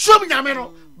ho. Som nyame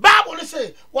no. Bible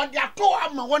say what dia to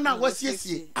ama wona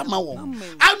wasiesie ama won.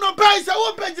 Ano pay say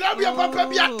wo pejira bia papa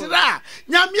bia tra.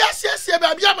 Nyame asiesie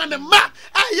ba bia ma ne ma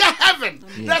aye heaven.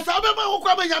 That's how be ma wo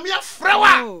kwa nyame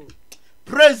afrewa.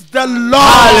 Praise the Lord.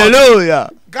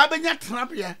 Hallelujah. Gabenya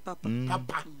trapia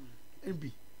papa.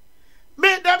 Ebi.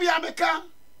 Me da bia meka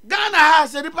Ghana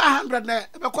has a 100 na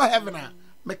be ko heaven a.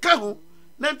 Meka ho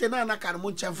 99 na kan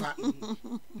mo nchemfa.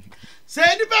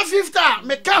 Say nipa 50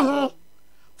 meka ho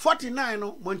 49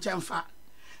 no mo nchemfa.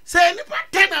 Say nipa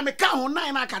 10 na meka ho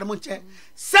 9 na kan mo nche.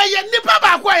 Say ye nipa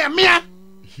ba kwa ye mea.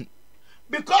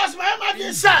 Because my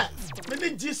mother say me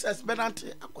Jesus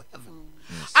benante akwa heaven.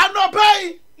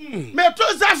 Anopai me to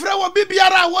zafre wo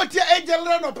bibiara wo tie angel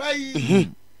no pai.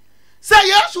 Say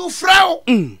yes u frau.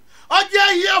 Oja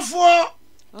hiefo.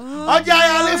 Oja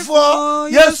yalefo.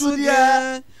 Yesu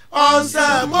die.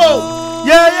 Onsamo.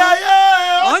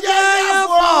 Yeah.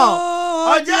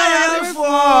 Oja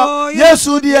yalefo.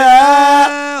 Yesu die.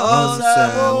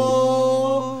 Onsamo.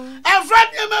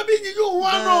 Afrani ma bi nyu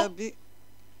huano.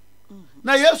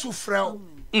 Na Yesu frau.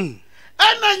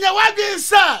 Ena nya wage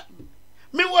sa.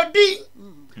 Mi wodi.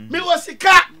 Mi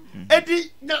wasika.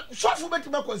 Edi na sofu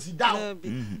betima consider.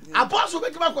 Apostle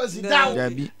betima consider.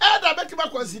 Elder betima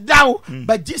consider.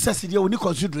 But Jesus is the only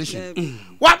consideration.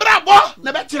 Wabrabo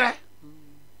na betre.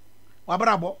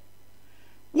 Wabrabo.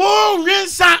 Wo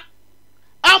nwensa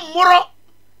amoro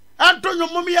Antonio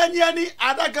momi yani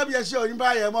adaka bi hye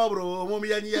onimba ye ma bro momi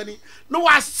yani no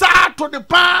wasa to the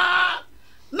pa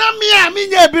na me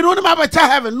nya bi no ma becha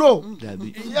heaven no.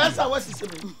 Yes I was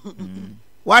saying.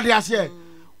 What do you say?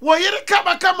 Wo yiri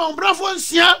kama mbrafo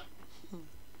nsia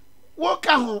wo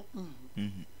ka ho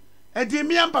edi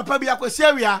miam papa bi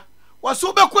akwese wia wo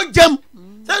so be ko jam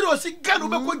say do si ga no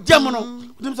be ko jam no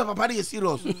utim say papa dey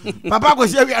serious papa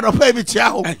akwese wia do pa bi chia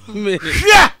ho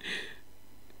hwia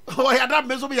o ya da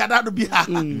me so bi ya da do bi ha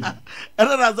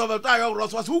era na so be ta yo ro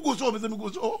so go so me se me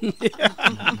go so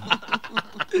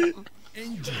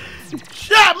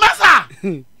hwia masa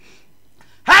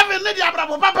have ne dia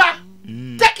brabo papa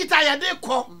take it ayade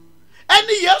ko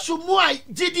eni Yesu mu a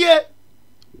gidie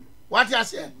what you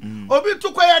say obi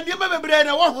to ko ya niema bebre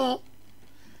na wo ho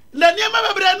na niema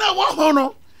bebre na wo ho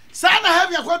no sa na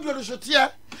have ya kwaduro so tie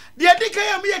de dika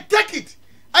ya me take it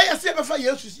aya se be fa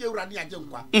yesu si ewurade agye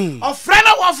nkwa ofra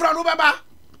na wo fra no beba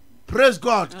praise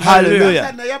god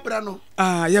hallelujah na yebra no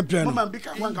yebra no mama bi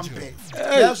ka wan kampe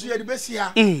yesu ye de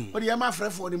besia o de yema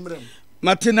frefo ni mrem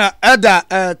Martina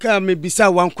Ada ka me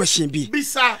bisa one question bi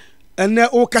bisa ene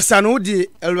o kasa no de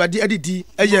Awurade adidi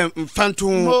eye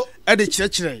mfanto ade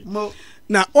kyerɛkyerɛ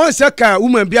na on se ka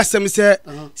woman bi asɛm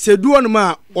se duo no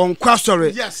ma on kwa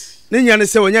sɔre yes ne nya ne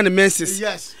se wonya ne menses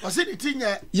yes o se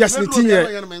tinye yes ne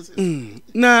tinye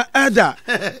na Ada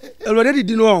Awurade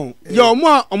adidi no ye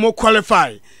omo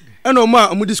qualify ene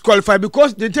omo disqualify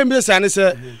because the time be say ne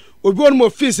se obi on mo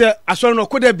fi se asɔre no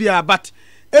koda bia but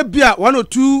ebia 1 or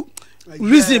 2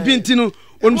 reason bi ntino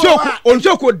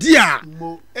onso ko dia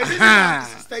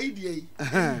sister idie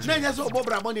na nya so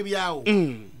obobra mo ne bia o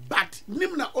but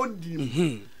nim na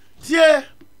ondi tie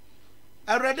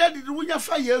Awurade di wunya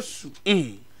fa Yesu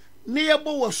ne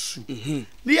yebo wasu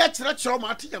ne ya kyerɛkyerɛ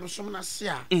ma ate yam som na se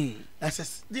a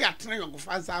ɛsɛ de atena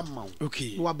yɔnkofa za ma wo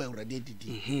okay ne wa ba Awurade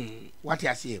didi what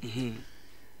ya say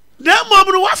na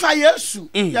mo no wa fa Yesu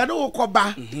ya ne wo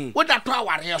kɔba wo da to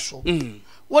aware so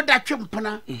wo da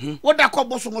twempena wo da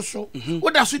kɔboso so wo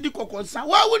da so di kɔkɔnsa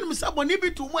wa wonim sɛ bɔne bi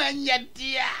to mo anyɛ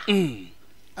dia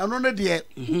ano ne de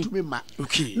tumi ma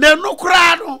okay na no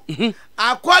kra no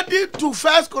according to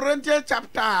 1 Corinthians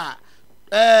chapter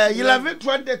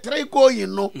 11:23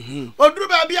 going no oduru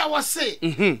ba bia wo se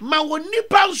ma wo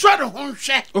nipa nso ne ho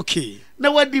hwɛ okay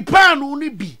na wadi panu ni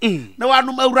bi na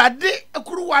wanom Awurade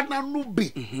akuru wana no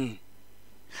bi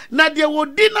na de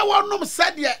wodi na wonom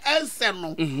sade ense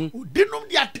no odinom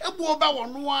de atabu ba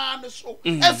wono an so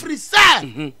every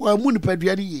say wa mu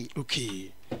nipadua ne ye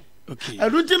okay okay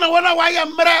adunti na wona wa ya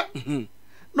mra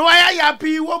no wa ya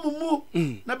pi wo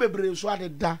mumu na bebre so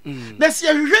adeda na se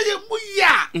hwehwe ye mu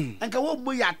ya anka wo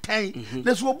mu ya tan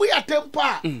na so mu ya tempo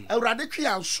a Awurade twe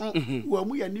anso wa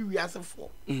mu ya ni wiasefo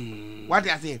what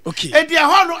I say okay e de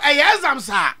ho no e exam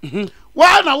sa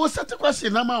wa na wo set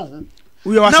question na ma ho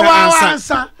we was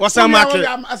answer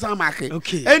market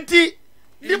okay enti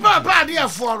di papa de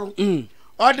afo no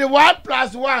or the 1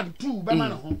 + 1 2 be ma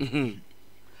no ho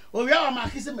o wi a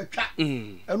market se metwa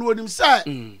enu onim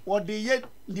say wo de ye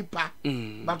nipa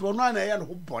but wono na ye no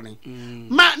ho bone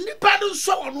ma nipa do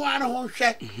so wono an ho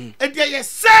hwe e de ye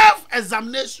self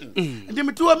examination enti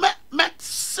me to me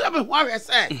se me ho awe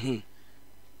say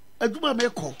aduma me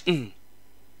ko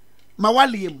ma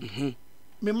waliem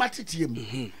me matitiem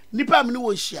nipa me ne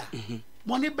wo hia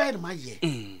money bed ma ye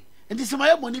enti se ma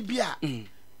ye money bia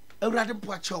Awurade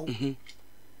po achew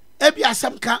ebi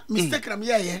asem ka mistake na me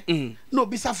ye no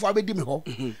bi safo abedi me ho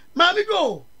ma me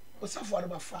do o safo do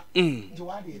ba fa je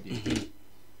wa de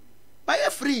ba ye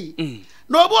free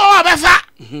no bo o ba fa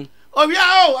o wi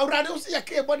a o Awurade o se ye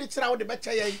ka body kira wo de be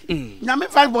che ye nyame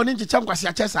 5 body nchicha nkwase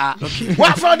ache sa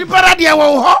wa fa di parade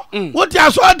wo ho wo ti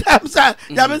aso dem sa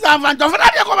nyame sa fa nto fa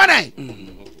de ko ba nai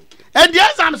and the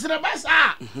exam se ba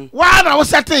sa wa na wo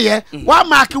sete ye wa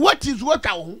mark what is what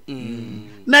wo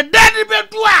na daddy be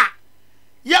do a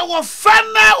ye wo fa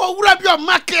na wo wura bi o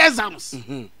mark exams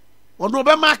ono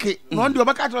be mark no ndi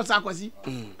obaka tro sa kwasi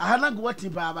aha na go what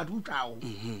ba ba do twa wo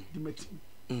di meti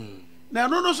na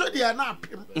no so dia na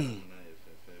apem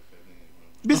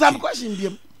bisa question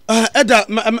biem Eda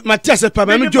Matias pa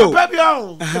me jo papa bi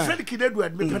o the friend kid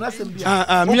Edward me penasem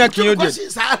bia me yakin yo de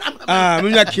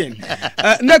me yakin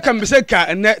na kam be se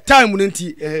ka na time no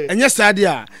nti enye saade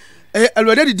a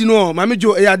Awurade didi no ma me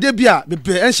jo e ade bia be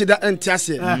enhyeda enti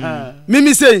ase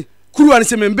mimi sei kuru an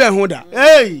se me be ho da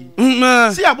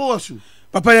si abo wasu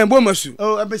papa yan bo masu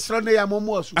o be sro na ya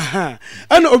momo wasu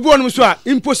ana obi wonu so a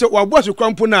impo se wa bo so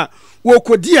kwampo na wo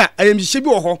kodi a ayemhye bi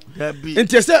wo ho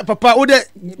enti se papa wo de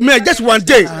me just one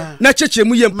day na cheche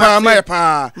mu yem pa ma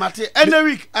pa mate any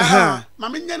week ma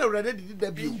me nya na Awurade didi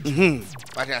da bi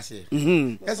what I say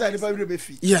yes I never be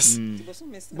fi yes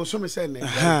boso me say ne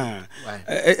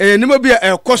nimo bi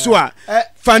koso a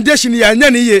foundation ya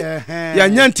nya ne ye ya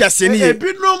nya ntiase ne ye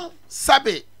ebinom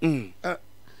sabe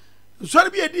so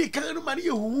bi edi kan no mani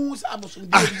yehu sa abosom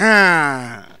bi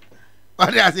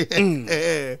what I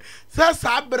say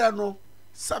sa bra no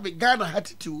sabe Ghana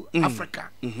attitude Africa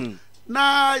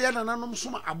na ya nananom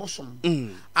soma abosom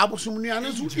abosom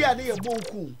nuane so bia ne ye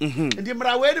bonku ndi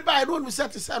mra we di ba no nu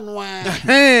set se no a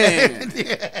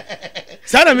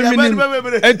sana mimi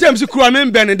entem si kruwa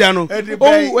men ben da no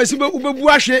o wesi ubebu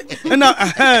ahwe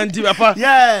na ndi papa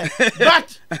yeah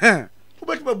but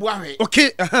ubetu bebu ahwe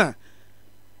okay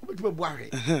ubetu bebu ahwe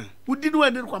udi no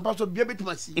eni kwampa so bia betu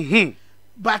masi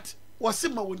but wose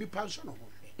ma woni pension ho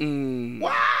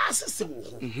wa sese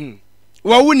wo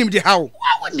Wa wunim de how. Wa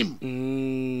wonim.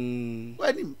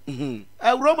 Wanim.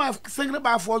 Roma singing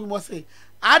about for you say.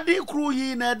 Adi kru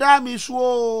yi na da mi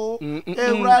so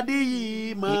Ewurade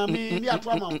yi mami ni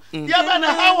atwama. Ya ba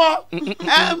na hawo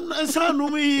sanu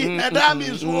mi na da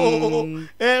mi so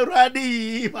Ewurade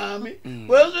yi mami.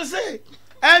 We so say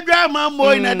Edwa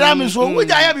mambo na da mi so we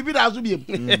ja ya bibi da so biem.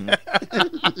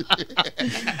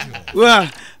 Wa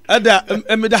ada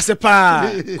me da se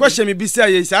pa. Question me bisa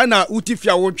ye sa na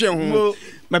utifia wo twe ho.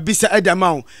 Ma bisa ada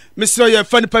ma wo. Me sro ye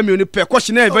fa nipa mi oni pe.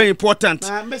 Question is very important.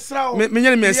 Me sro. Me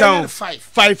nyane me sound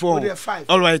 5 oh.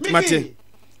 All right, Mate.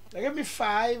 Give me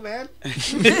 5 man.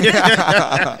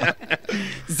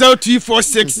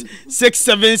 0246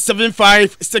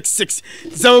 677566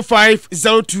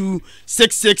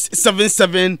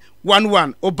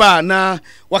 0502667711 Oba na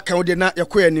waka ode na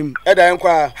yakoyanim. Eda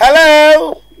enkwa.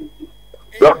 Hello.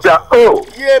 Doctor O.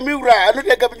 Ye mi wura anu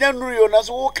de gabnya nuru yo na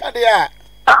so wo ka de a.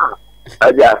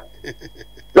 Aja.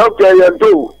 Doctor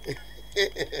Yanto.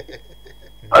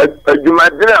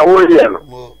 Ajumadina wo ye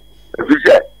no.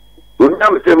 Fishe.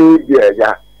 Unyam semu di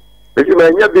aja. Bisi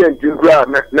me nya bi ntinkura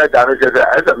na da no chese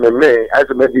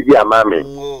asa me didi amame.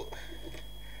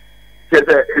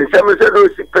 Chese semu se do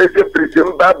si presi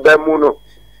mba ba mu no.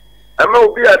 Ama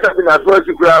obi asa bi na so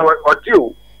sikura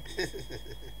otiu.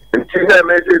 Ntina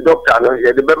me se doctor no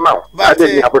ye de be ma. Ade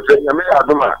ni abotre nya me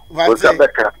adoma. O sa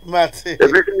beka. Mate. E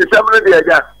bisi ni semu di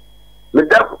aja. Me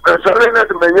da so re na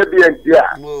me nya bi ntia.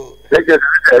 Chese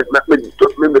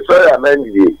me so ya man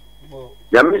di.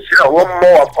 Yamisha one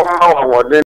more